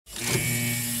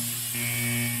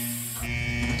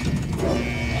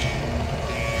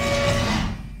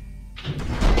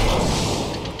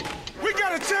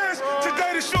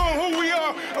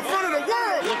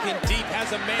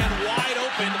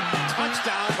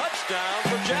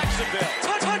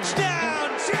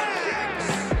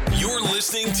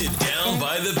listening to Down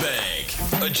by the Bank,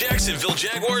 a Jacksonville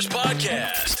Jaguars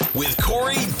podcast with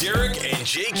Corey, Derek, and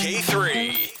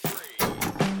JK3.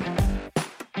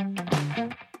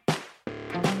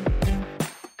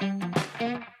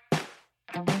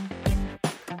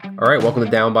 All right, welcome to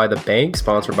Down by the Bank,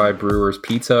 sponsored by Brewers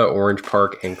Pizza, Orange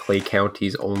Park, and Clay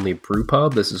County's only brew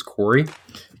pub. This is Corey.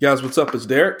 Guys, what's up? It's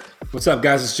Derek. What's up,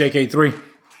 guys? It's JK3.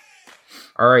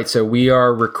 All right, so we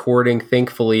are recording,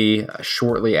 thankfully,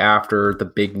 shortly after the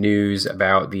big news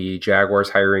about the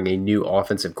Jaguars hiring a new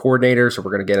offensive coordinator. So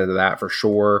we're going to get into that for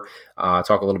sure.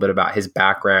 Talk a little bit about his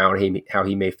background, how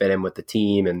he may fit in with the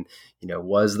team, and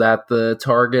was that the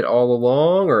target all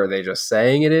along, or are they just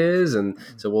saying it is? And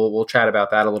so we'll chat about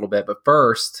that a little bit. But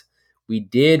first, we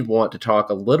did want to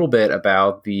talk a little bit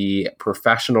about the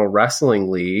professional wrestling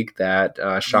league that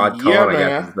Shad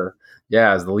Khan,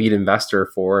 is the lead investor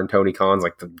for, and Tony Khan's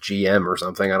like the GM or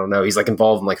something. I don't know. He's like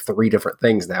involved in like 3 different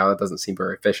things now. That doesn't seem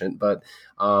very efficient. But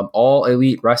All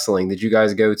Elite Wrestling. Did you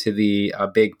guys go to the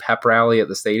big pep rally at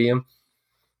the stadium?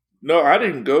 No, I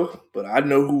didn't go, but I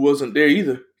know who wasn't there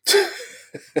either.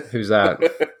 Who's that?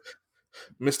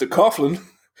 Mr. Coughlin.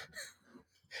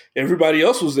 Everybody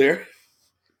else was there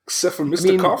except for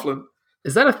Mr. Coughlin.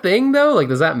 Is that a thing though? Like,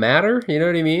 does that matter? You know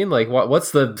what I mean? Like,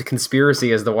 what's the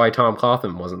conspiracy as to why Tom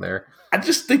Coughlin wasn't there? I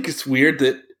just think it's weird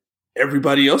that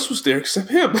everybody else was there except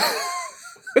him.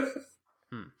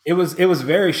 It was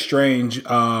very strange.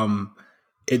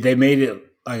 They made it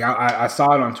like I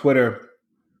saw it on Twitter,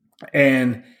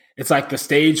 and it's like the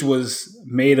stage was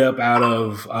made up out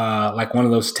of like one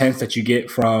of those tents that you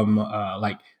get from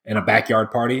like in a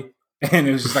backyard party. And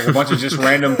it was just like a bunch of just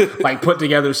random, like put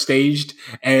together staged,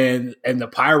 and the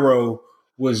pyro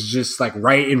was just like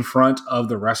right in front of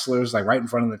the wrestlers, like right in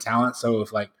front of the talent. So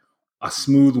if like a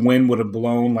smooth wind would have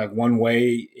blown like one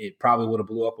way, it probably would have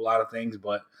blew up a lot of things.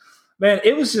 But man,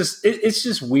 it was just it's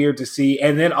just weird to see.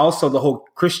 And then also the whole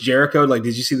Chris Jericho. Like,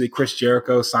 did you see the Chris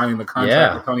Jericho signing the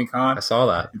contract with Tony Khan? I saw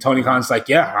that. And Tony Khan's like,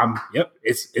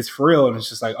 it's for real. And it's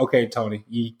just like, okay, Tony,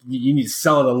 you need to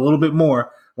sell it a little bit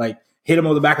more. Like, hit him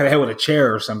over the back of the head with a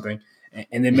chair or something,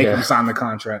 and then make him sign the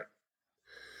contract.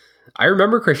 I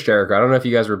remember Chris Jericho. I don't know if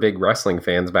you guys were big wrestling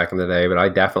fans back in the day, but I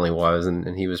definitely was,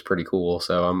 and he was pretty cool.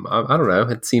 So I don't know.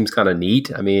 It seems kind of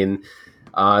neat. I mean,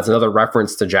 it's another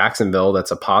reference to Jacksonville that's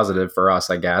a positive for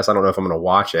us, I guess. I don't know if I'm going to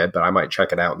watch it, but I might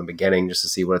check it out in the beginning just to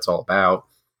see what it's all about.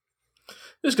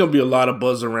 There's going to be a lot of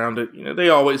buzz around it. They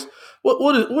always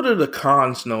what are the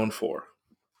Khans known for?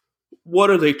 What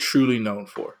are they truly known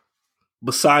for?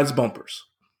 Besides bumpers.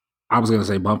 I was going to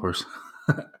say bumpers.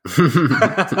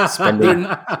 spending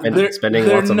lots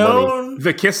of money.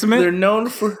 The Kissament? They're known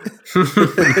for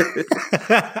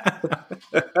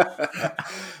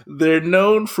they're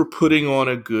known for putting on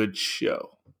a good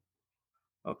show.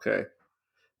 Okay.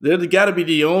 They're got to be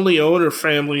the only owner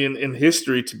family in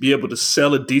history to be able to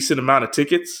sell a decent amount of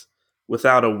tickets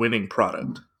without a winning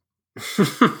product.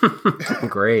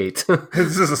 Great.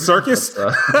 Is this a circus?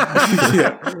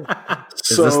 Yeah.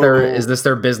 Is this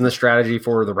their business strategy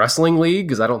for the wrestling league?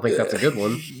 Because I don't think that's a good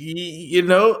one.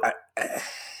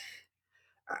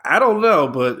 I don't know,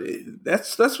 but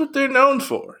that's what they're known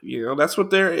for. That's what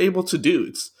they're able to do.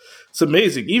 It's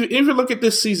amazing. Even look at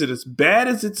this season, as bad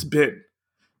as it's been,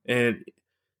 and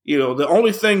the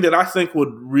only thing that I think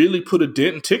would really put a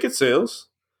dent in ticket sales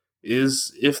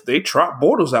is if they trot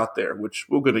Bortles out there, which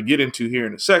we're going to get into here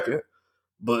in a second.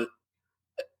 But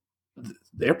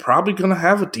they're probably going to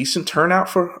have a decent turnout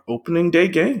for opening day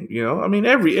game. I mean,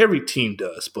 every team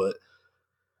does, but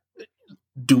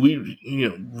do we,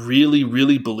 really,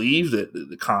 really believe that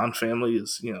the Khan family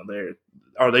is,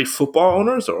 are they football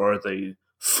owners, or are they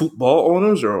football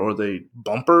owners, or are they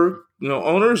bumper,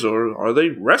 owners, or are they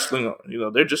wrestling?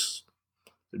 They're just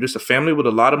a family with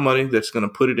a lot of money that's going to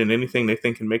put it in anything they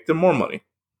think can make them more money.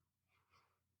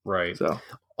 Right. So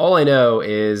all I know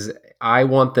is I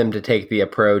want them to take the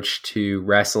approach to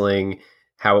wrestling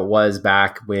how it was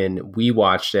back when we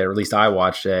watched it, or at least I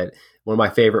watched it. One of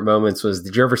my favorite moments was,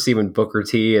 did you ever see when Booker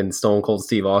T and Stone Cold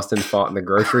Steve Austin fought in the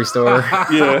grocery store?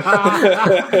 Yeah.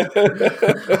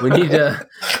 we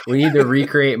need to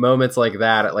recreate moments like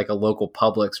that at like a local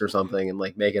Publix or something, and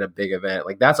like make it a big event.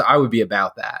 Like I would be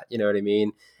about that. You know what I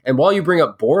mean? And while you bring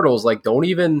up Bortles, like don't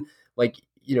even like,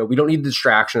 we don't need the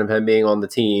distraction of him being on the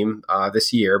team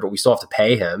this year, but we still have to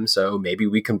pay him. So maybe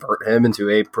we convert him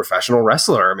into a professional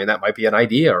wrestler. I mean, that might be an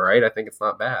idea, right? I think it's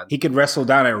not bad. He could wrestle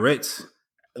down at Ritz.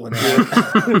 When they on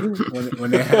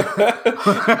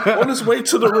his way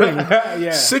to the ring, yeah.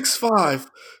 6'5",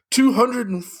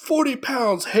 240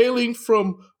 pounds, hailing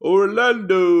from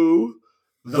Orlando,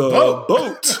 the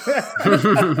boat.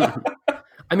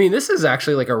 I mean, this is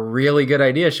actually like a really good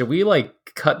idea. Should we like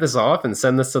cut this off and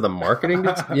send this to the marketing,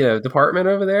 department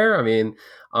over there? I mean,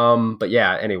 but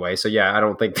yeah, anyway, so yeah, I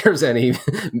don't think there's any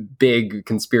big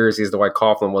conspiracy as to why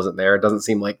Coughlin wasn't there. It doesn't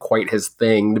seem like quite his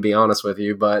thing, to be honest with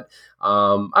you, but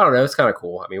I don't know. It's kind of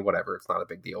cool. I mean, whatever. It's not a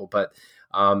big deal, but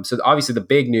so obviously the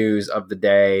big news of the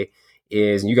day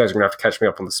is, and you guys are gonna have to catch me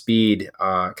up to speed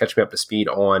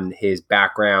on his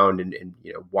background and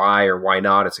why or why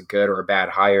not it's a good or a bad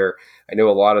hire. I know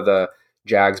a lot of the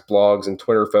Jags blogs and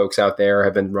Twitter folks out there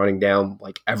have been running down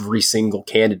like every single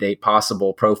candidate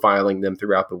possible, profiling them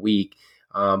throughout the week.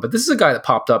 But this is a guy that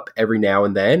popped up every now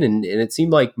and then, and it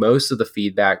seemed like most of the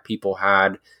feedback people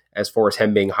had as far as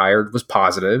him being hired was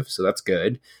positive, so that's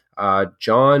good.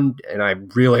 John, and I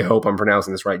really hope I'm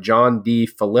pronouncing this right, John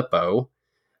DeFilippo.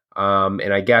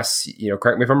 And I guess,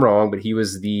 correct me if I'm wrong, but he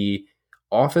was the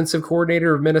offensive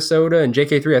coordinator of Minnesota, and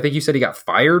JK3, I think you said he got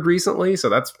fired recently. So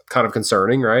that's kind of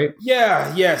concerning, right?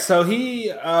 Yeah. So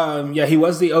he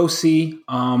was the OC,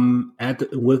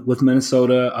 with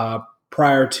Minnesota.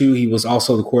 Prior to, he was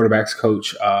also the quarterback's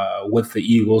coach, with the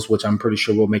Eagles, which I'm pretty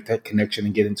sure we'll make that connection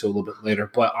and get into a little bit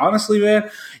later. But honestly, man,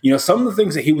 some of the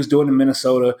things that he was doing in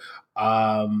Minnesota,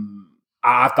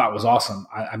 I thought was awesome.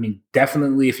 I mean,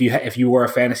 definitely if you were a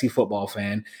fantasy football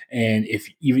fan, and if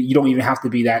you don't even have to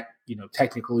be that,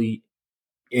 technically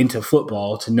into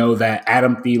football to know that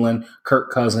Adam Thielen,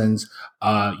 Kirk Cousins,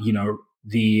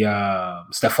 the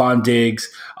Stephon Diggs,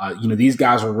 these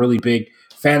guys were really big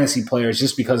fantasy players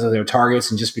just because of their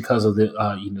targets and just because of the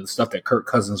the stuff that Kirk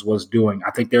Cousins was doing.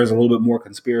 I think there's a little bit more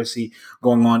conspiracy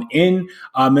going on in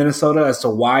Minnesota as to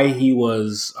why he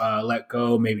was let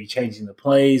go, maybe changing the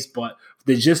plays, but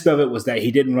the gist of it was that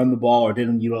he didn't run the ball or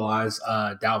didn't utilize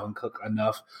Dalvin Cook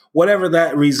enough. Whatever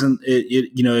that reason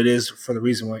it is for the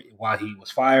reason why he was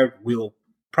fired, we'll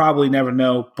probably never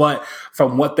know. But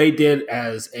from what they did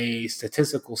as a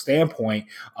statistical standpoint,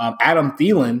 Adam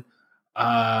Thielen,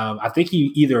 I think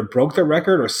he either broke the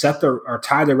record or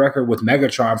tied the record with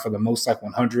Megatron for the most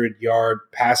 100-yard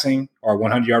passing or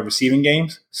 100-yard receiving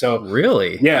games. So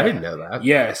really, yeah, I didn't know that.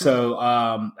 Yeah, so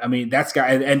I mean that's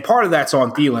guy, and part of that's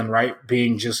on Thielen, right?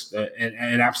 Being just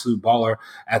an absolute baller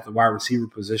at the wide receiver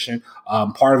position.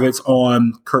 Part of it's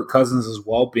on Kirk Cousins as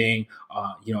well, being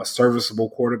a serviceable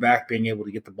quarterback, being able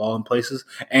to get the ball in places,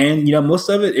 and most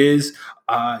of it is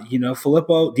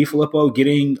DeFilippo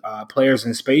getting players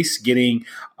in space, keeping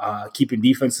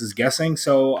defenses guessing.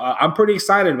 So I'm pretty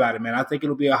excited about it, man. I think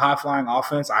it'll be a high flying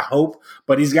offense. I hope,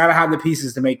 but he's got to have the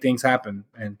pieces to make things happen,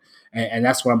 and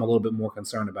that's what I'm a little bit more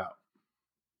concerned about.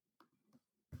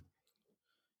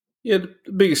 Yeah,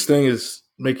 the biggest thing is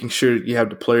making sure you have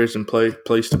the players in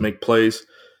place to make plays.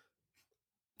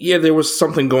 Yeah, there was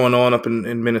something going on up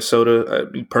in Minnesota.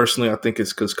 Personally, I think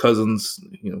it's because Cousins,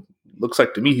 looks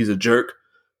like to me he's a jerk.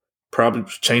 Probably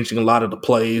changing a lot of the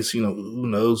plays, who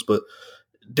knows, but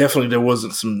definitely there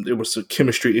was a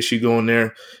chemistry issue going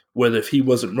there, whether if he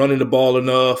wasn't running the ball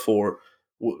enough or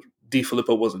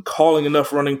DeFilippo wasn't calling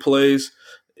enough running plays.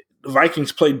 The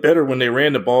Vikings played better when they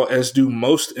ran the ball, as do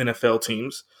most NFL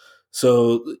teams.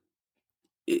 So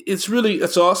it's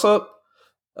awesome.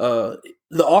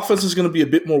 The offense is going to be a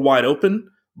bit more wide open,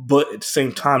 but at the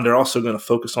same time, they're also going to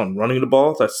focus on running the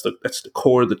ball. That's the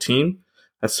core of the team.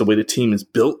 That's the way the team is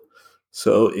built.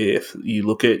 So if you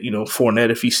look at,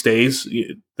 Fournette, if he stays,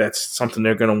 that's something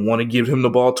they're going to want to give him the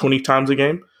ball 20 times a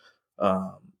game.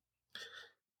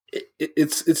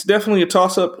 It's definitely a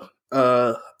toss-up.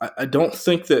 I don't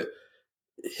think that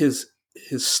his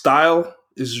style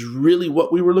is really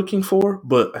what we were looking for,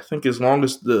 but I think as long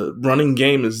as the running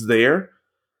game is there,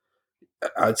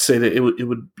 I'd say that it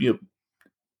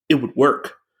would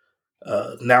work.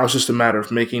 Now it's just a matter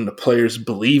of making the players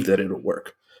believe that it'll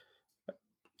work.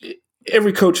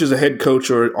 Every coach is a head coach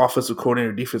or offensive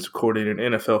coordinator, defensive coordinator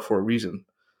in NFL for a reason.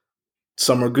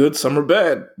 Some are good, some are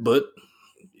bad, but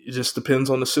it just depends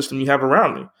on the system you have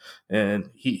around me.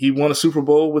 And he won a Super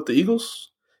Bowl with the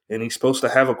Eagles, and he's supposed to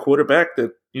have a quarterback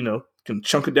that, can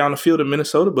chunk it down the field in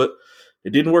Minnesota, but it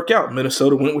didn't work out.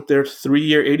 Minnesota went with their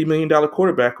 3-year, $80 million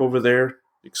quarterback over their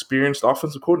experienced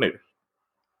offensive coordinator.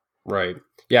 Right.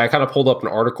 Yeah, I kind of pulled up an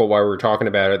article while we were talking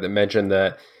about it that mentioned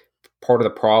that part of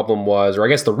the problem was, or I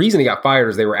guess the reason he got fired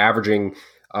is they were averaging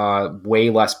way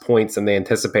less points than they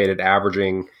anticipated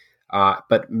averaging.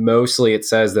 But mostly it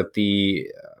says that the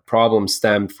problem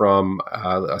stemmed from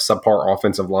a subpar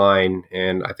offensive line.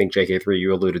 And I think JK3,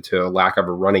 you alluded to a lack of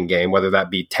a running game, whether that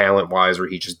be talent-wise or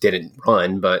he just didn't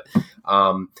run. But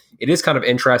it is kind of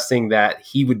interesting that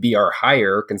he would be our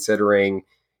hire, considering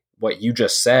what you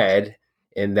just said.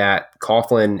 in that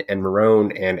Coughlin and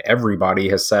Marrone and everybody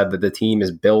has said that the team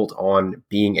is built on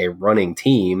being a running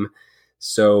team.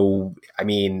 So, I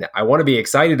mean, I want to be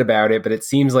excited about it, but it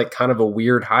seems like kind of a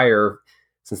weird hire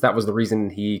since that was the reason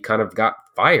he kind of got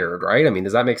fired, right? I mean,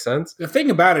 does that make sense? The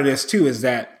thing about it is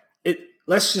that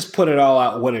let's just put it all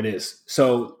out what it is.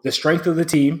 So the strength of the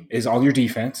team is all your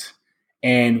defense.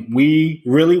 And we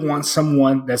really want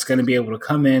someone that's going to be able to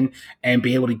come in and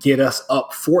be able to get us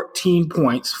up 14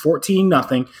 points,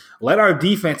 14-0. Let our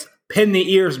defense pin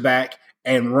the ears back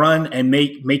and run and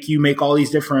make you make all these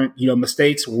different,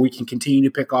 mistakes where we can continue to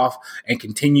pick off and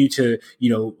continue to,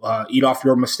 eat off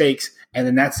your mistakes. And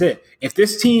then that's it. If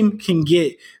this team can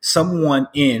get someone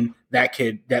in that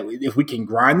if we can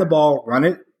grind the ball, run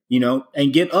it,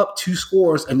 and get up 2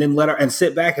 scores and then and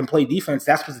sit back and play defense,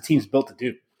 that's what the team's built to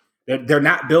do. They're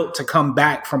not built to come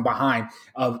back from behind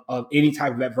of any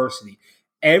type of adversity.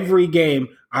 Every game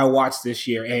I watched this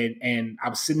year, and I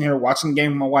was sitting here watching the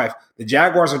game with my wife, the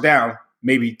Jaguars are down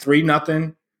maybe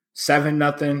 3-0,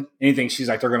 7-0, anything. She's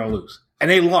like, they're going to lose. And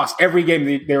they lost every game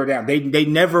they were down. They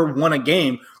never won a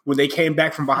game where they came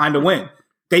back from behind to win.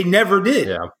 They never did.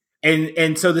 Yeah.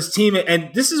 And so this team, and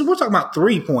we're talking about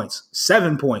 3 points,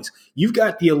 7 points. You've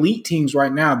got the elite teams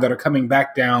right now that are coming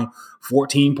back down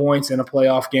 14 points in a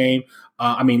playoff game.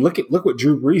 Look what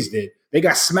Drew Brees did. They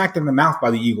got smacked in the mouth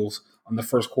by the Eagles on the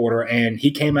first quarter, and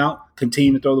he came out,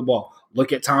 continued to throw the ball.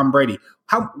 Look at Tom Brady.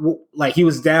 He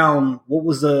was down. What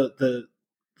was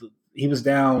he was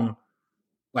down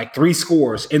like 3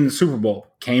 scores in the Super Bowl,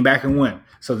 came back and won.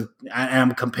 So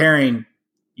I'm comparing,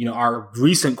 our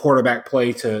recent quarterback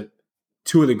play to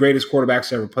 2 of the greatest quarterbacks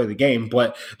to ever play the game,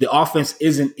 but the offense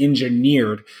isn't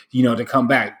engineered, to come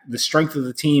back. The strength of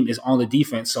the team is on the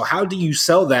defense. So how do you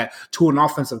sell that to an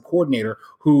offensive coordinator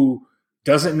who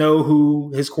doesn't know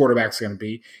who his quarterback's going to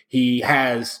be? He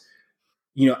has,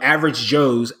 average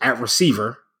Joes at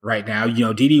receiver right now.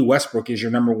 D.D. Westbrook is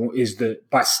your number one,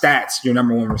 by stats your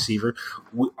number 1 receiver.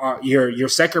 Your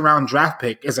second round draft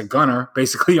pick is a gunner,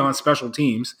 basically on special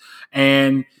teams,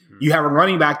 and you have a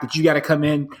running back that you got to come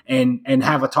in and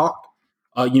have a talk,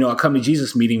 a come to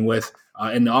Jesus meeting with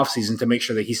in the offseason to make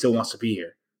sure that he still wants to be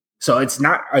here. So it's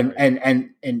not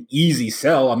an easy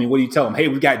sell. I mean, what do you tell him? Hey,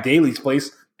 we got Daly's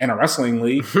place in a wrestling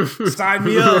league. Sign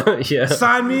me up. Yeah.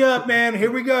 Sign me up, man.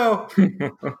 Here we go.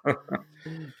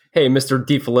 Hey, Mr.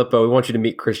 DiFilippo, we want you to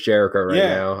meet Chris Jericho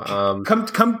now. Come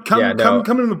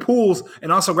in the pools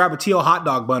and also grab a teal hot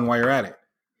dog bun while you're at it.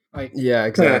 Yeah,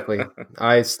 exactly.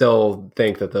 I still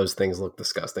think that those things look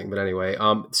disgusting. But anyway,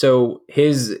 so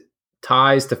his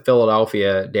ties to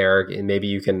Philadelphia, Derek, and maybe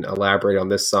you can elaborate on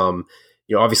this some.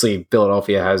 Obviously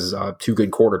Philadelphia has 2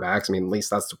 good quarterbacks. I mean, at least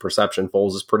that's the perception.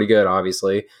 Foles is pretty good,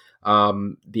 obviously.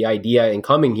 The idea in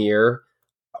coming here,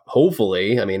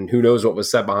 hopefully, I mean, who knows what was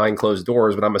said behind closed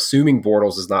doors, but I'm assuming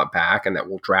Bortles is not back and that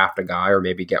we'll draft a guy or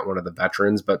maybe get one of the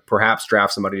veterans, but perhaps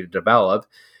draft somebody to develop.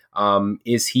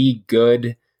 Is he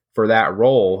good for that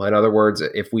role? In other words,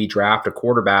 if we draft a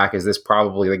quarterback, is this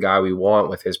probably the guy we want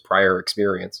with his prior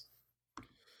experience?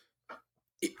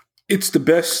 It's the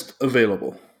best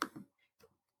available.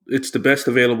 It's the best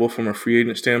available from a free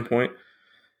agent standpoint.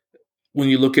 When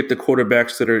you look at the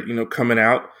quarterbacks that are, coming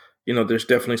out, there's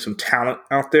definitely some talent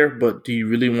out there, but do you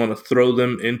really want to throw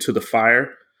them into the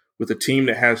fire with a team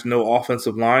that has no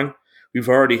offensive line? We've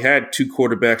already had 2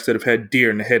 quarterbacks that have had deer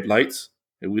in the headlights,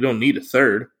 and we don't need a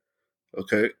third.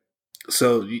 Okay.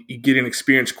 So you get an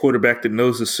experienced quarterback that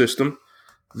knows the system,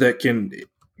 that can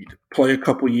play a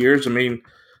couple years. I mean,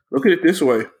 look at it this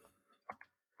way.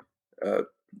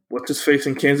 What's his face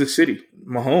in Kansas City?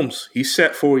 Mahomes. He's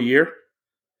set for a year.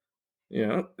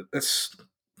 If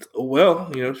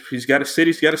he's got to sit,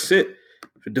 he's got to sit.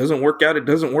 If it doesn't work out, it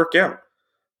doesn't work out.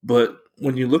 But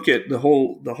when you look at the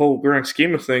whole grand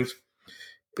scheme of things,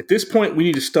 at this point, we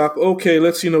need to stop. Okay,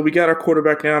 let's, we got our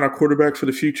quarterback now and our quarterback for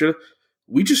the future.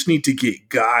 We just need to get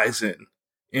guys in.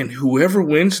 And whoever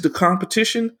wins the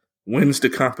competition, wins the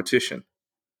competition.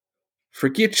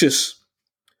 Forget just,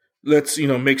 let's,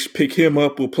 pick him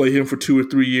up. We'll play him for 2 or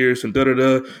 3 years and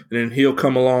da-da-da. And then he'll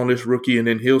come along, this rookie, and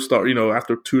then he'll start,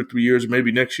 after 2 or 3 years,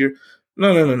 maybe next year.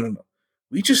 No.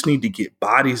 We just need to get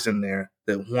bodies in there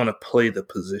that want to play the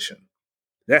position.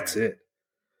 That's it.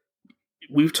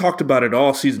 We've talked about it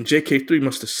all season. JK3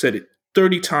 must have said it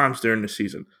 30 times during the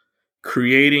season.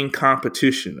 Creating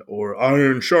competition, or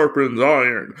iron sharpens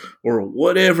iron, or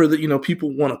whatever that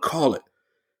people want to call it.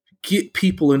 Get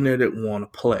people in there that want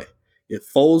to play.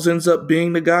 If Foles ends up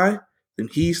being the guy, then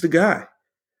he's the guy.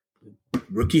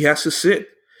 Rookie has to sit.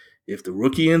 If the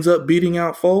rookie ends up beating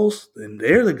out Foles, then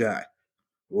they're the guy.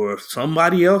 Or if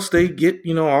somebody else they get,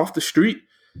 off the street,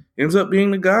 ends up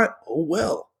being the guy. Oh,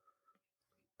 well.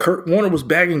 Kurt Warner was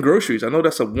bagging groceries. I know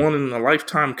that's a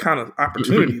one-in-a-lifetime kind of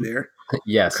opportunity there.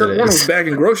 Yes, Kurt it Warner is. was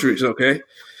bagging groceries, okay?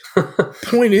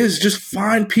 Point is, just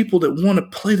find people that want to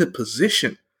play the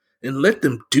position and let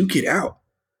them duke it out,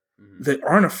 that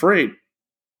aren't afraid.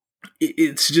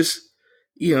 It's just,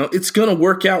 it's going to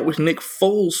work out with Nick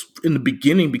Foles in the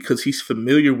beginning because he's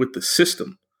familiar with the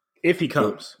system. If he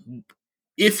comes.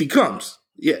 If he comes.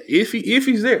 Yeah, if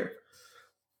he's there.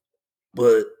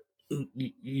 But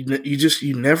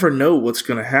you never know what's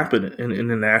going to happen in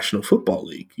the National Football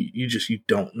League. You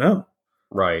don't know.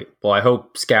 Right. Well, I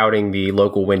hope scouting the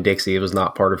local Winn-Dixie was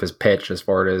not part of his pitch as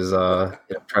far as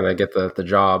trying to get the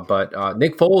job. But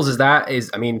Nick Foles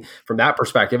I mean, from that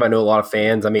perspective, I know a lot of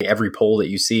fans. I mean, every poll that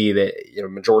you see that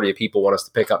majority of people want us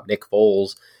to pick up Nick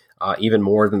Foles even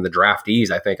more than the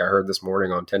draftees. I think I heard this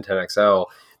morning on 1010XL.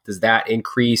 Does that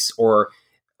increase, or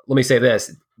let me say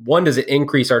this? One, does it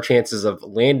increase our chances of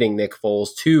landing Nick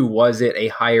Foles? Two, was it a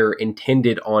hire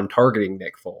intended on targeting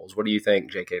Nick Foles? What do you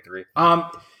think, JK3?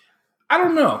 I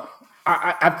don't know.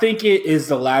 I think it is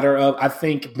the latter of. I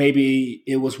think maybe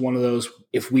it was one of those.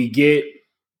 If we get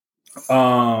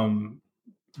DeFilippo,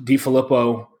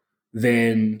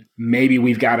 then maybe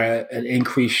we've got an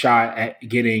increased shot at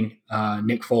getting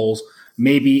Nick Foles.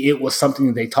 Maybe it was something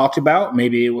that they talked about.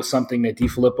 Maybe it was something that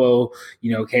DeFilippo,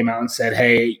 came out and said,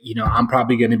 "Hey, I'm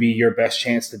probably going to be your best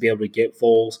chance to be able to get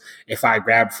Foles. If I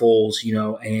grab Foles,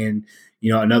 and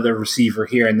another receiver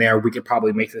here and there, we could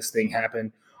probably make this thing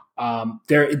happen."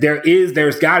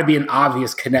 There's got to be an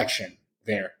obvious connection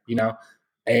there,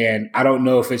 and I don't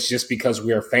know if it's just because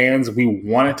we are fans, we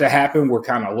want it to happen. We're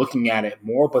kind of looking at it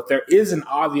more, but there is an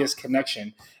obvious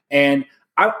connection. And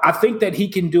I think that he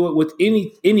can do it with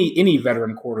any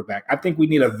veteran quarterback. I think we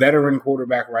need a veteran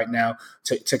quarterback right now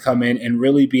to come in and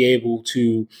really be able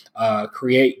to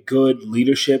create good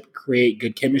leadership, create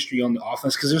good chemistry on the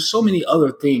offense, because there's so many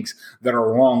other things that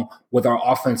are wrong with our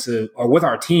offensive or with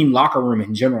our team locker room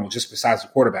in general, just besides the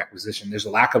quarterback position. There's a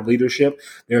lack of leadership.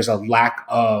 There's a lack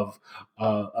of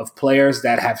players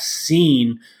that have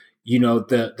seen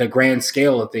the grand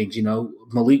scale of things.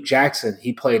 Malik Jackson,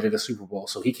 he played at a Super Bowl,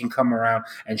 so he can come around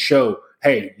and show,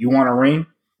 hey, you want a ring?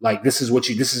 Like, this is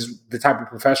the type of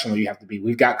professional you have to be.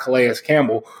 We've got Calais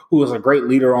Campbell, who is a great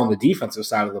leader on the defensive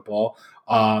side of the ball,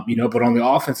 but on the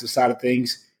offensive side of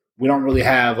things, we don't really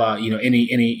have,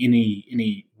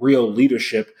 any real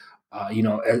leadership,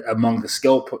 among the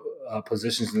skill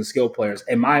positions and the skill players.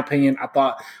 In my opinion, I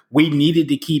thought we needed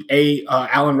to keep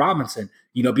Allen Robinson,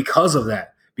 because of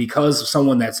that. Because of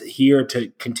someone that's here to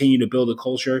continue to build a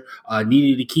culture,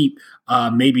 needed to keep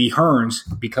maybe Hearns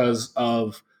because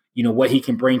of what he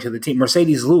can bring to the team.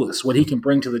 Mercedes Lewis, what he can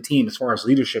bring to the team as far as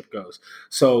leadership goes.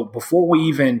 So before we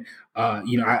even,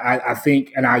 I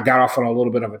think, and I got off on a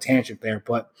little bit of a tangent there,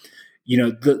 but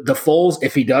the Foles,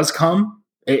 if he does come,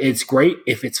 it's great.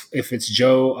 If it's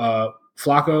Joe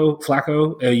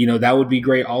Flacco, that would be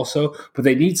great also. But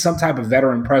they need some type of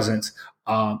veteran presence,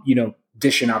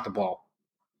 dishing out the ball.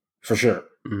 For sure.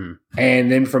 Mm-hmm.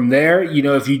 And then from there,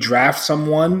 if you draft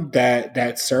someone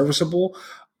that's serviceable,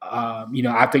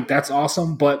 I think that's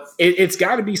awesome. But it's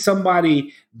got to be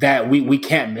somebody that we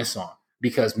can't miss on,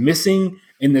 because missing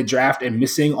in the draft and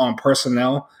missing on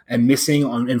personnel and missing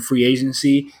in free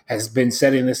agency has been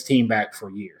setting this team back for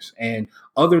years. And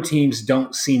other teams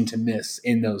don't seem to miss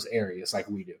in those areas like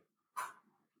we do.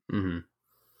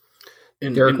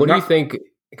 Mm-hmm. Derek, what do you think?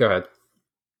 Go ahead.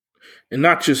 And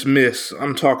not just miss,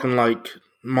 I'm talking like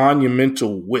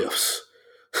monumental whiffs.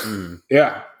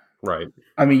 Yeah. Right.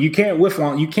 I mean, you can't whiff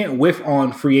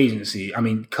on free agency. I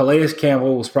mean, Calais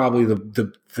Campbell was probably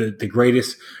the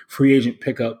greatest free agent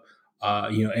pickup,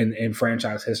 in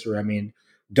franchise history. I mean,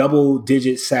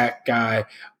 double-digit sack guy,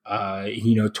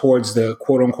 towards the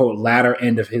quote-unquote latter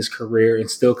end of his career, and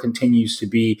still continues to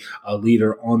be a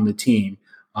leader on the team,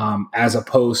 as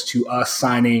opposed to us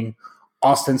signing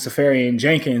Austin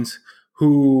Seferian-Jenkins,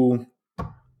 where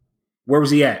was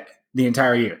he at the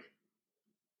entire year?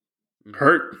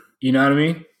 Hurt. You know what I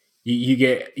mean? You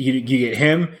get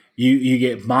him. You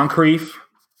get Moncrief,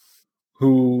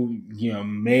 who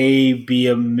may be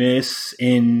a miss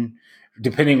in,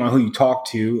 depending on who you talk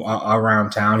to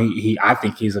around town. I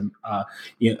think he's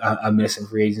a miss in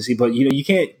free agency. But you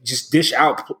can't just dish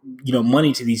out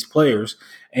money to these players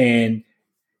and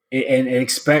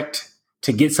expect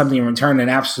to get something in return and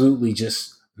absolutely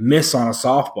just miss on a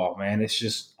softball, man. It's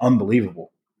just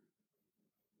unbelievable.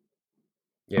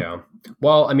 Yeah.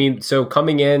 Well, I mean, so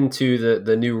coming into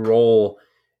the new role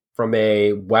from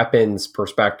a weapons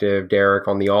perspective, Derek,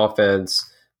 on the offense,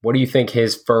 What do you think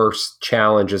his first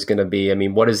challenge is going to be? I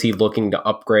mean, what is he looking to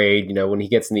upgrade? You know, when he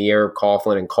gets in the air of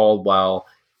Coughlin and Caldwell,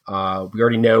 we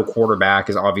already know quarterback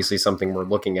is obviously something we're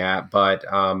looking at, but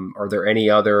are there any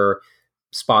other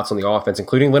spots on the offense,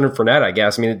 including Leonard Fournette, I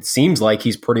guess? I mean, it seems like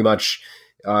he's pretty much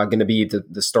going to be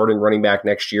the starting running back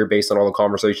next year based on all the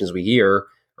conversations we hear,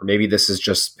 or maybe this is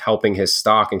just helping his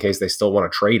stock in case they still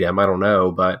want to trade him. I don't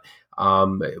know, but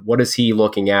what is he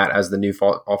looking at as the new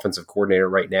offensive coordinator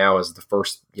right now as the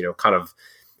first, kind of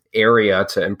area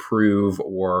to improve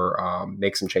or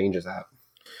make some changes at?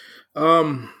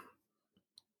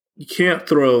 You can't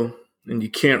throw and you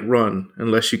can't run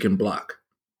unless you can block.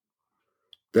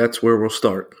 That's where we'll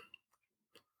start.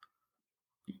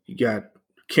 You got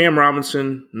Cam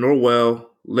Robinson, Norwell,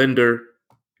 Linder,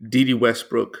 Dede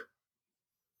Westbrook.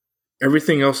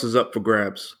 Everything else is up for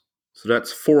grabs. So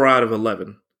that's 4 out of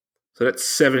 11. So that's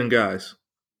 7 guys.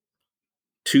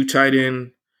 2 tight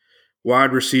end,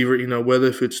 wide receiver, whether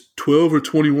if it's 12 or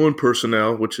 21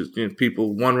 personnel, which is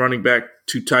people, 1 running back,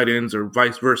 2 tight ends, or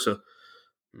vice versa.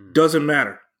 Doesn't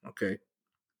matter. Okay.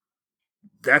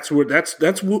 That's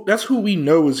who we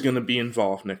know is going to be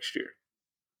involved next year.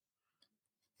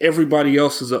 Everybody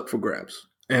else is up for grabs.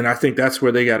 And I think that's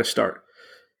where they got to start.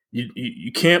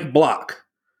 You can't block.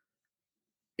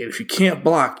 And if you can't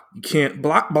block, you can't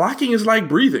block. Blocking is like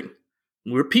breathing.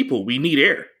 We're people. We need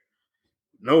air.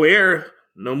 No air,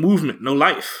 no movement, no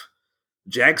life.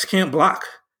 Jags can't block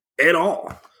at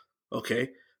all. Okay?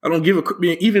 I don't give a –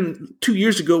 even 2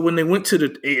 years ago when they went to the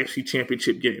AFC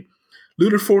Championship game,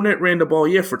 Leonard Fournette ran the ball,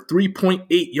 for 3.8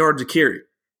 yards a carry.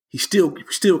 He still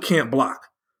can't block.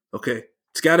 Okay?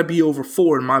 It's got to be over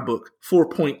 4 in my book.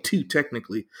 4.2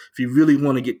 technically, if you really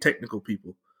want to get technical,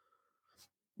 people.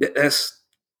 That's –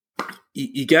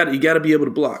 you got to be able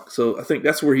to block. So I think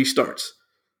that's where he starts.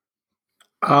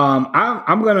 I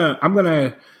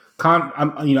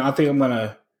think I'm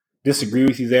gonna disagree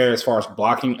with you there as far as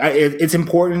blocking. It's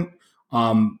important.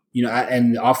 And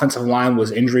the offensive line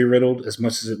was injury riddled as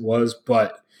much as it was,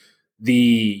 but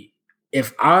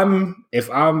if I'm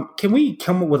can we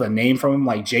come up with a name from him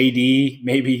like JD,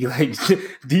 maybe like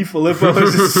D Filippo?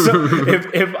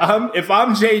 If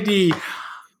I'm JD,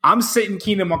 I'm sitting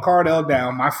Keenan McCardell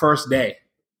down my first day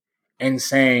and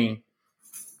saying,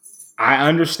 I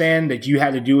understand that you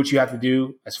had to do what you have to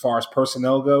do as far as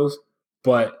personnel goes,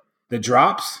 but the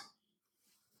drops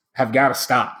have got to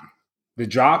stop. The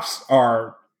drops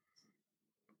are,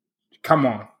 come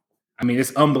on. I mean,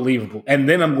 it's unbelievable. And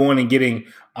then I'm going and getting,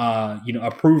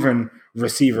 a proven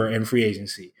receiver in free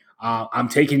agency. I'm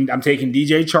taking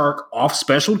DJ Chark off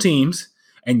special teams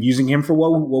and using him for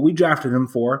what we drafted him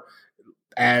for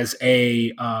as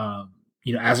a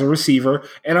receiver,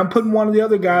 and I'm putting one of the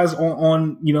other guys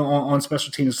on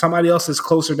special teams. Somebody else is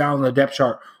closer down the depth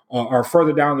chart or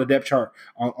further down the depth chart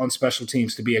on special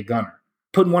teams to be a gunner.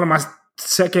 Putting one of my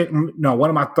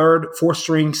third, fourth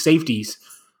string safeties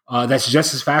that's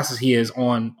just as fast as he is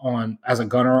on as a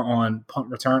gunner on punt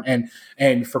return.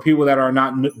 And for people that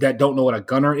don't know what a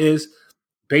gunner is,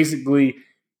 basically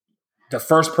the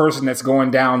first person that's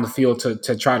going down the field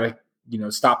to try to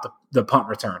stop the punt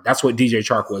return. That's what DJ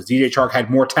Chark was. DJ Chark had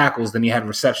more tackles than he had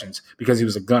receptions because he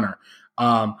was a gunner.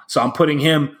 So I'm putting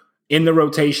him in the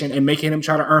rotation and making him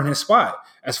try to earn his spot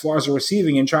as far as the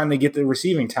receiving and trying to get the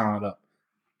receiving talent up.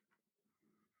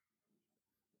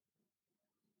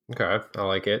 Okay, I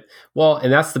like it. Well,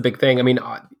 and that's the big thing. I mean,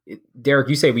 Derek,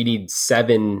 you say we need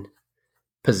 7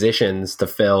 positions to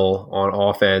fill on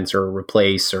offense or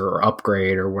replace or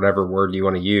upgrade or whatever word you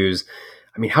want to use.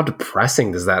 I mean, how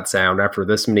depressing does that sound after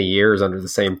this many years under the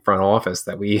same front office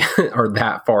that we are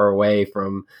that far away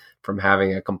from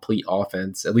having a complete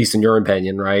offense, at least in your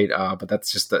opinion, right? But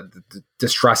that's just the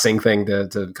distressing thing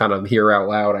to kind of hear out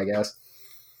loud, I guess.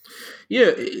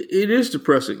 Yeah, it is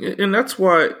depressing. And that's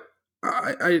why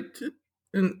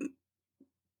and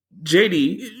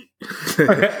JD,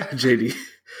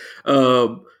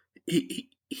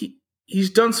 he's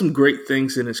done some great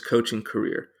things in his coaching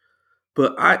career.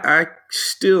 But I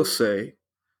still say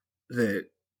that,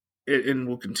 and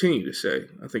will continue to say,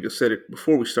 I think I said it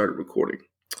before we started recording,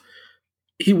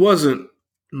 he wasn't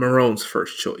Marone's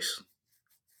first choice.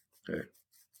 Okay?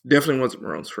 Definitely wasn't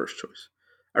Marone's first choice.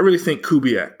 I really think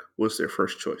Kubiak was their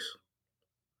first choice.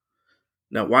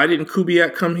 Now, why didn't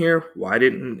Kubiak come here? Why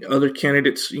didn't other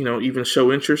candidates, even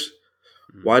show interest?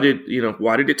 Why did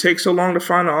it take so long to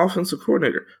find an offensive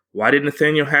coordinator? Why did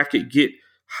Nathaniel Hackett get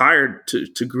hired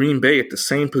to Green Bay at the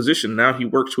same position? Now he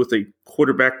works with a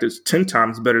quarterback that's 10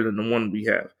 times better than the one we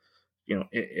have,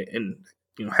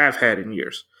 have had in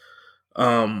years.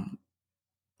 Who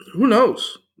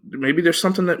knows? Maybe there's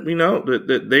something that we know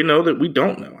that they know that we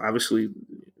don't know. Obviously,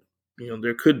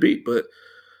 there could be. But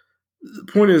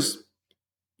the point is,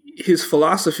 his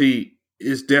philosophy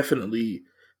is definitely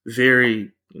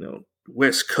very,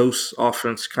 West Coast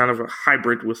offense, kind of a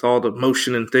hybrid with all the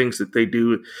motion and things that they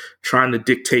do, trying to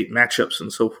dictate matchups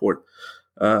and so forth.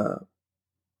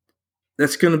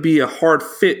 That's going to be a hard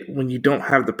fit when you don't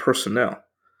have the personnel.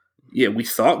 Yeah, we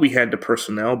thought we had the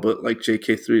personnel, but like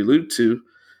JK3 alluded to,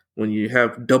 when you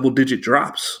have double-digit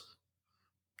drops,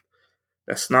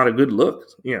 that's not a good look,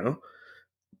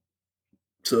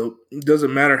 So it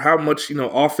doesn't matter how much,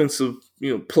 offensive,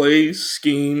 plays,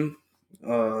 scheme,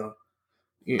 what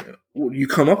you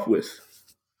come up with.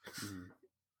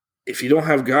 If you don't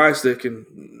have guys that can,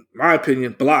 in my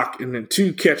opinion, block and then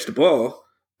 2, catch the ball,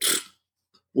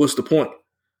 what's the point?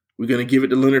 We're going to give it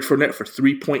to Leonard Fournette for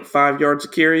 3.5 yards a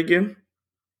carry again?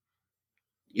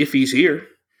 If he's here.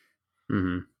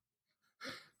 Mm-hmm.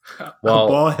 Well,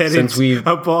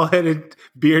 a ball-headed,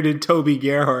 bearded Toby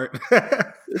Gerhart.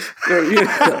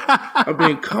 I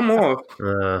mean, come on.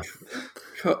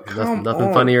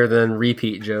 Nothing funnier than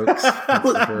repeat jokes.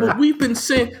 But we've been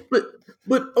saying, but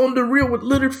on the real with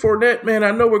Leonard Fournette, man,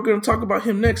 I know we're going to talk about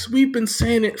him next. We've been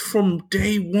saying it from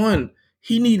day one.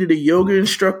 He needed a yoga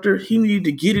instructor. He needed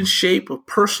to get in shape, a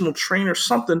personal trainer,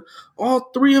 something.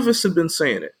 All 3 of us have been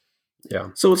saying it. Yeah.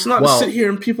 So it's not to sit here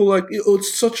and people like, oh,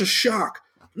 it's such a shock.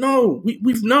 No,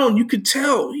 we've known. You could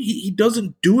tell he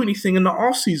doesn't do anything in the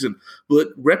offseason but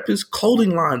rep his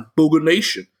clothing line, Booger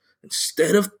Nation,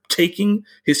 instead of taking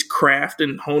his craft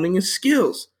and honing his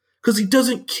skills because he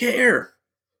doesn't care.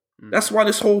 That's why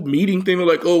this whole meeting thing, they're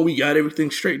like, oh, we got everything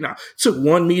straight now. It took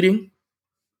one meeting,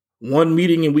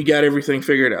 and we got everything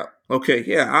figured out. Okay,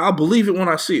 yeah, I'll believe it when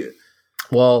I see it.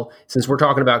 Well, since we're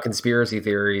talking about conspiracy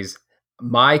theories,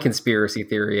 my conspiracy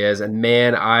theory is, and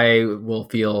man, I will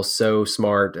feel so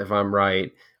smart if I'm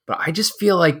right, but I just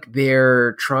feel like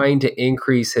they're trying to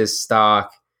increase his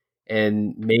stock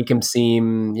and make him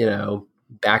seem,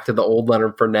 back to the old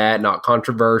Leonard Fournette, not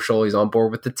controversial. He's on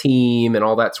board with the team and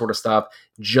all that sort of stuff,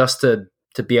 just to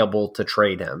be able to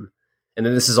trade him. And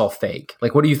then this is all fake.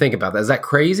 Like, what do you think about that? Is that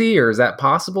crazy, or is that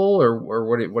possible, or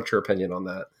what's your opinion on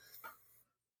that?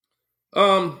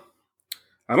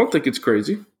 I don't think it's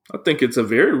crazy. I think it's a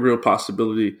very real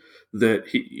possibility that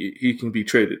he can be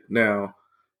traded. Now,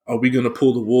 are we going to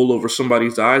pull the wool over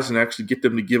somebody's eyes and actually get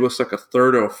them to give us like a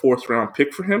 3rd or a 4th round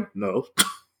pick for him? No.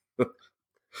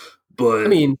 But I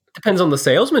mean, depends on the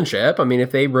salesmanship. I mean,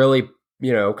 if they really,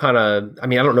 kind of, I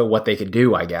don't know what they could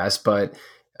do, I guess, but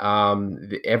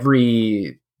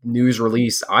every news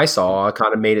release I saw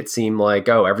kind of made it seem like,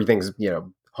 oh, everything's,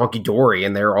 hunky-dory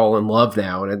and they're all in love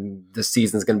now and this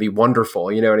season's going to be wonderful.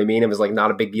 You know what I mean? It was like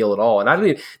not a big deal at all.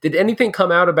 And did anything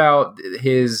come out about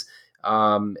his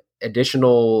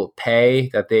additional pay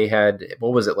that they had,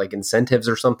 what was it, like incentives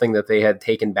or something that they had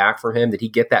taken back from him? Did he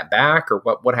get that back, or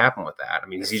what happened with that? I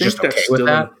mean, is he just okay with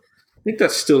that? I think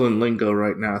that's still in lingo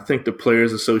right now. I think the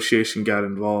Players Association got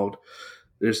involved.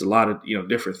 There's a lot of,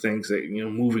 different things that,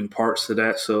 moving parts to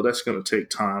that. So that's going to take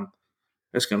time.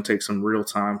 That's going to take some real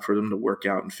time for them to work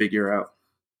out and figure out.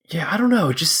 Yeah, I don't know.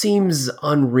 It just seems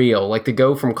unreal. Like to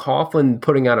go from Coughlin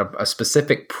putting out a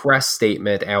specific press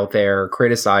statement out there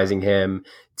criticizing him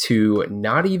to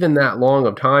not even that long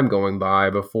of time going by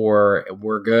before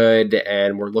we're good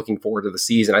and we're looking forward to the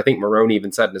season. I think Maroney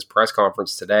even said in his press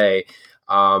conference today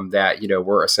that,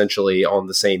 we're essentially on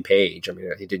the same page. I mean,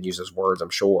 he didn't use those words, I'm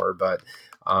sure, but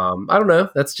I don't know.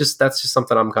 That's just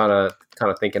something I'm kind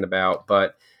of thinking about.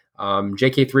 But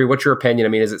JK3, what's your opinion? I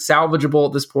mean, is it salvageable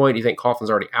at this point? Do you think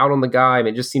Coughlin's already out on the guy? I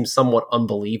mean, it just seems somewhat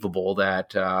unbelievable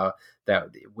that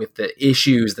with the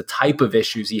issues, the type of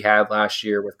issues he had last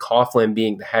year with Coughlin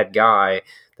being the head guy,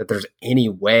 that there's any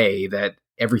way that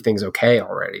everything's okay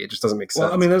already. It just doesn't make sense.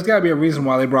 Well, I mean, there's got to be a reason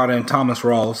why they brought in Thomas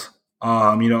Rawls,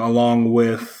 along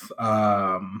with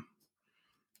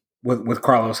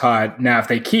Carlos Hyde. Now, if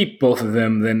they keep both of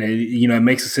them, then it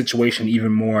makes the situation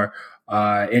even more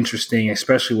interesting,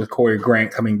 especially with Corey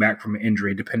Grant coming back from an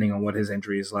injury, depending on what his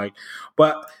injury is like.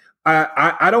 But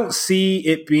I don't see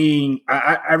it being.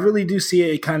 I really do see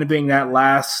it kind of being that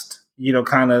last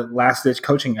ditch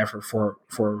coaching effort for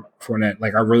Fournette.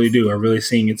 Like, I really do. I'm really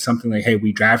seeing it's something like, hey,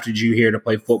 we drafted you here to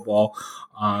play football.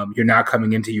 You're now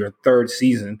coming into your 3rd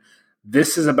season.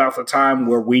 This is about the time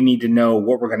where we need to know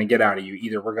what we're going to get out of you.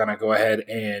 Either we're going to go ahead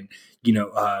and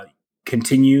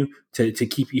continue to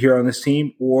keep you here on this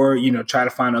team, or try to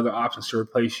find other options to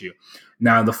replace you.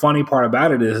 Now, the funny part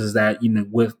about it is that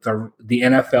with the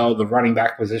NFL, the running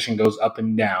back position goes up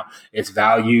and down. It's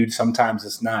valued, sometimes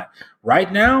it's not.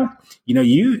 Right now,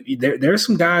 there's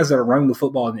some guys that are running the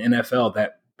football in the NFL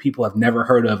that people have never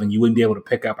heard of, and you wouldn't be able to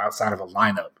pick up outside of a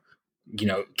lineup.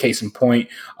 case in point,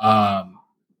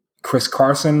 Chris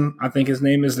Carson, I think his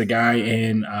name is, the guy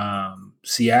in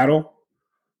Seattle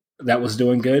that was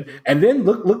doing good. And then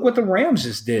look what the Rams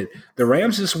just did. The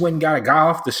Rams just went and got a guy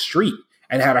off the street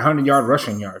and had a 100-yard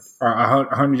rushing yard, or a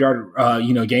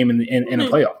 100-yard game in a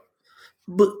playoff.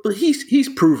 But he's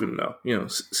proven though.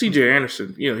 C.J.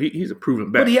 Anderson. He's a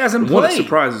proven back. But he hasn't played. What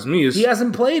surprises me is he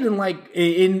hasn't played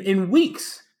in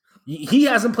weeks. He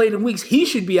hasn't played in weeks. He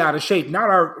should be out of shape. Not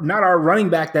our running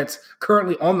back that's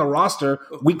currently on the roster.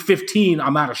 Week 15,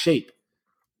 I'm out of shape.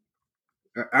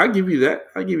 I give you that.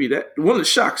 The one that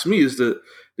shocks me is the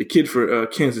kid for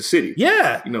Kansas City.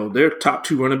 Yeah. Their top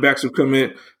 2 running backs have come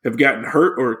in, have gotten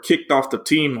hurt or kicked off the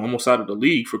team, almost out of the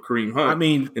league for Kareem Hunt. I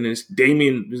mean, and it's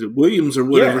Damian Williams or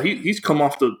whatever. Yeah. He's come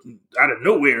off out of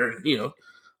nowhere. He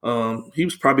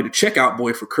was probably the checkout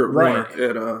boy for Kurt Warner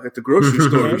at the grocery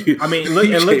store. I mean,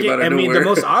 the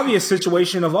most obvious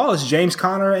situation of all is James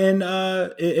Conner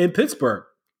in Pittsburgh.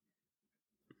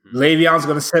 Le'Veon's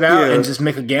going to sit out and just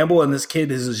make a gamble, and this kid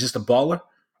is just a baller.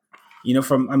 And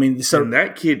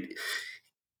that kid,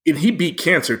 and he beat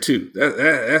cancer too.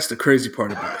 That's the crazy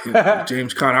part about him.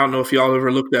 James Conner. I don't know if y'all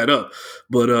ever looked that up,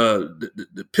 but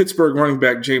the Pittsburgh running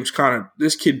back James Conner,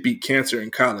 this kid beat cancer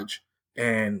in college,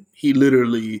 and he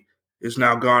literally is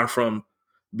now gone from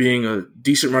being a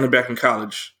decent running back in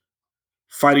college,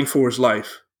 fighting for his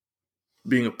life,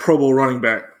 being a Pro Bowl running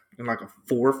back in like a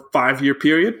 4 or 5 year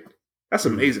period. That's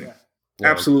amazing. Yeah.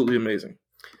 Absolutely amazing.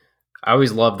 I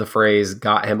always love the phrase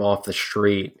 "got him off the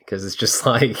street" because it's just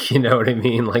like, you know what I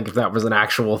mean? Like if that was an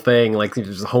actual thing, like if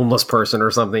there's a homeless person or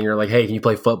something, you're like, hey, can you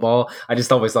play football? I just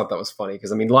always thought that was funny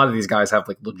because, a lot of these guys have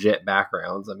like legit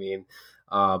backgrounds.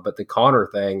 But the Connor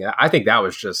thing, I think that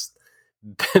was just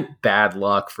bad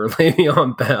luck for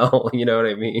Le'Veon Bell. You know what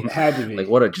I mean? It had to be. Like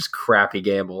what a just crappy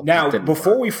gamble. Now,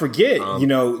 before we forget,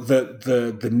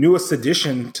 the newest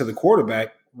addition to the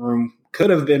quarterback room could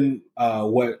have been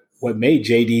what made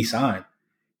JD sign.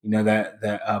 That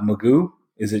Magoo,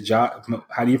 is it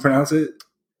how do you pronounce it?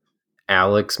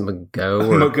 Alex Mago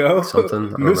or something.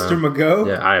 Mr. Mago?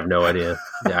 Yeah, I have no idea.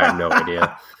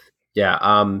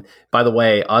 Yeah. By the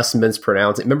way, us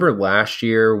mispronouncing. Remember last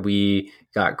year we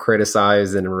got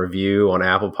criticized in a review on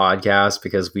Apple Podcasts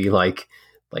because we like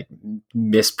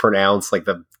mispronounced like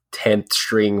the 10th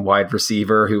string wide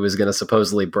receiver who was going to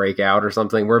supposedly break out or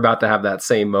something. We're about to have that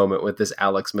same moment with this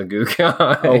Alex Magoo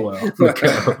guy. Oh, well.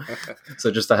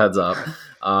 So just a heads up.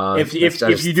 If you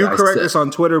do correct us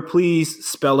on Twitter, please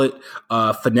spell it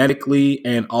phonetically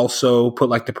and also put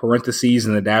like the parentheses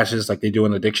and the dashes like they do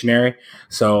in the dictionary.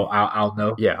 So I'll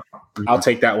know. Yeah. I'll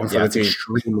take that one for the team.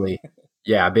 Extremely.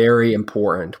 Yeah, very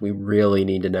important. We really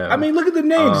need to know. Look at the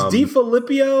names.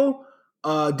 DiFilippo.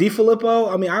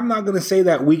 I'm not going to say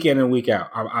that week in and week out.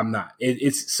 I'm not.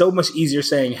 It's so much easier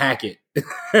saying Hackett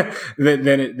than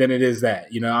it is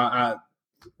that.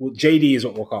 JD is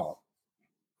what we'll call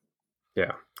him.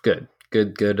 Yeah, good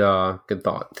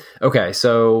thought. Okay,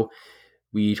 so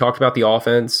we talked about the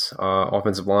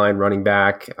offensive line, running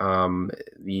back,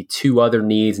 the 2 other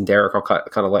needs, and Derek, I'll kind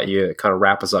of let you kind of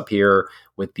wrap us up here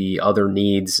with the other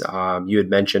needs. You had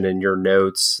mentioned in your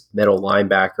notes, middle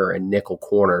linebacker and nickel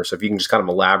corner. So if you can just kind of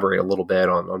elaborate a little bit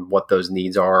on what those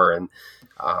needs are and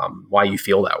why you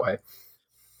feel that way.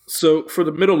 So for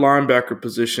the middle linebacker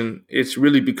position, it's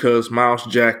really because Miles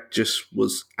Jack just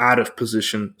was out of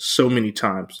position so many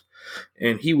times.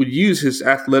 And he would use his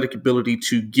athletic ability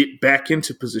to get back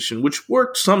into position, which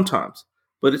worked sometimes,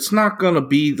 but it's not going to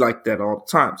be like that all the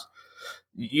times.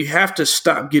 You have to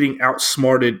stop getting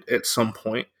outsmarted at some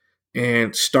point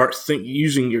and start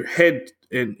using your head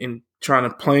and trying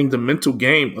to playing the mental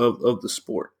game of the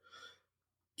sport.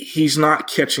 He's not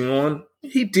catching on.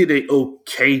 He did an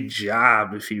okay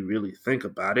job if you really think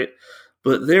about it,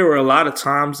 but there were a lot of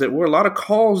times that were a lot of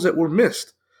calls that were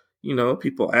missed.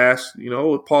 People ask,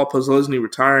 with Paul Posluszny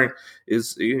retiring,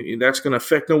 is that's going to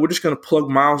affect? No, we're just going to plug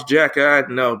Miles Jack.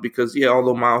 No, because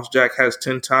although Miles Jack has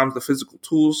 10 times the physical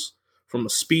tools from a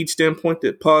speed standpoint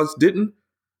that Paz didn't,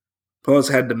 Paz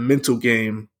had the mental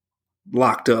game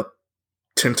locked up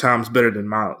 10 times better than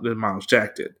Miles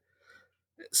Jack did.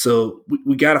 So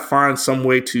we got to find some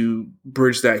way to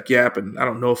bridge that gap, and I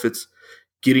don't know if it's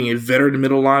getting a veteran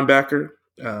middle linebacker,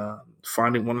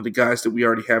 finding one of the guys that we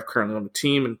already have currently on the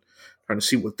team and trying to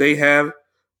see what they have.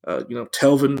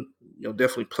 Telvin,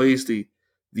 definitely plays the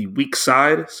weak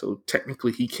side, so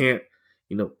technically he can't,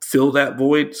 fill that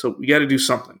void. So we got to do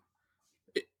something.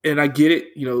 And I get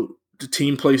it, the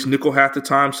team plays nickel half the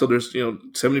time, so there's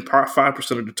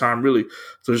 75% of the time really.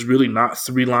 So there's really not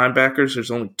 3 linebackers.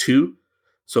 There's only 2.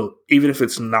 So even if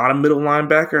it's not a middle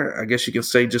linebacker, I guess you can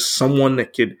say just someone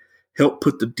that could help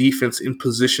put the defense in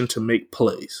position to make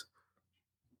plays.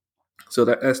 So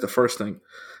that's the first thing.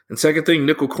 And second thing,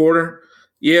 nickel corner.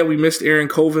 Yeah, we missed Aaron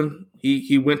Colvin.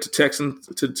 He went to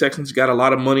the Texans, got a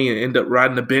lot of money, and ended up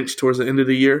riding the bench towards the end of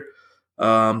the year.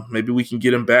 Maybe we can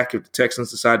get him back if the Texans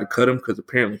decide to cut him, because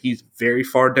apparently he's very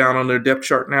far down on their depth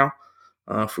chart now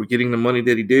for getting the money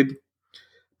that he did.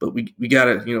 But we got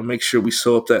to make sure we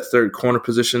sew up that third corner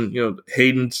position.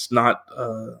 Hayden's not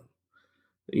a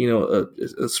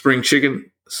spring chicken.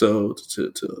 So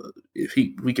if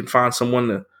we can find someone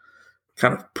to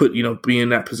kind of put be in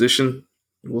that position,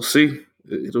 we'll see.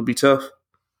 It'll be tough.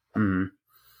 Mm-hmm.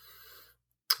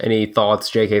 Any thoughts,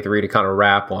 JK3, to kind of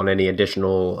wrap on any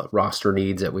additional roster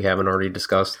needs that we haven't already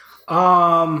discussed?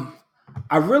 I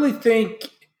really think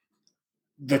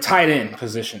the tight end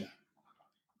position,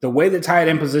 the way the tight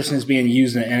end position is being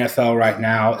used in the NFL right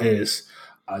now, is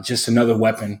just another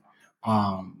weapon.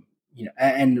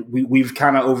 And we've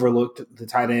kind of overlooked the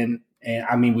tight end, and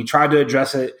I mean, we tried to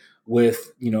address it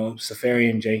with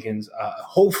Safarian Jenkins.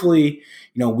 Hopefully,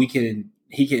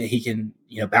 he can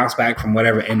bounce back from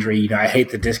whatever injury. I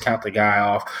hate to discount the guy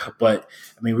off, but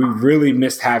I mean, we really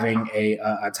missed having a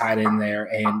tight end there,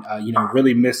 and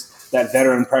really missed that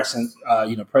veteran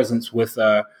presence with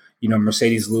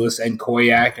Mercedes Lewis and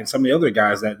Koyak and some of the other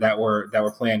guys that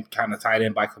were playing kind of tight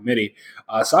end by committee.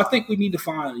 So I think we need to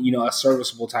find a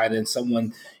serviceable tight end,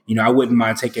 someone I wouldn't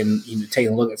mind taking a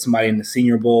look at somebody in the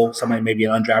Senior Bowl, somebody maybe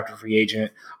an undrafted free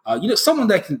agent, someone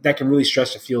that can really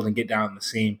stretch the field and get down the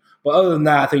seam. But other than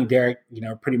that, I think Derek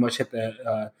pretty much hit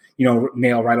the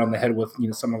nail right on the head with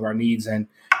some of our needs, and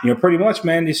pretty much,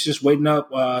 man, it's just waiting up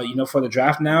for the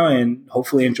draft now, and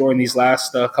hopefully enjoying these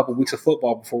last couple weeks of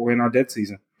football before we're in our dead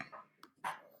season.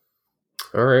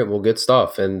 All right, well, good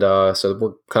stuff. And so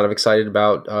we're kind of excited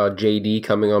about JD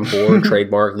coming on board,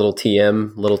 trademark little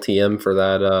TM for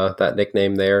that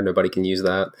nickname there. Nobody can use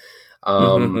that.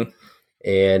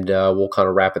 And we'll kind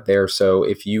of wrap it there. So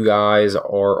if you guys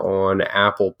are on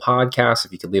Apple Podcasts,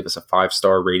 if you could leave us a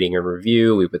 5-star rating and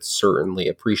review, we would certainly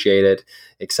appreciate it,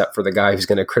 except for the guy who's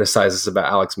going to criticize us about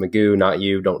Alex Magoo. Not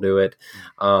you. Don't do it.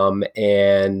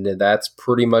 And that's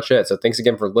pretty much it. So thanks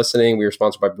again for listening. We are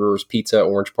sponsored by Brewers Pizza,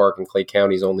 Orange Park, and Clay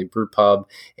County's only brew pub.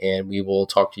 And we will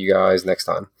talk to you guys next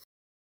time.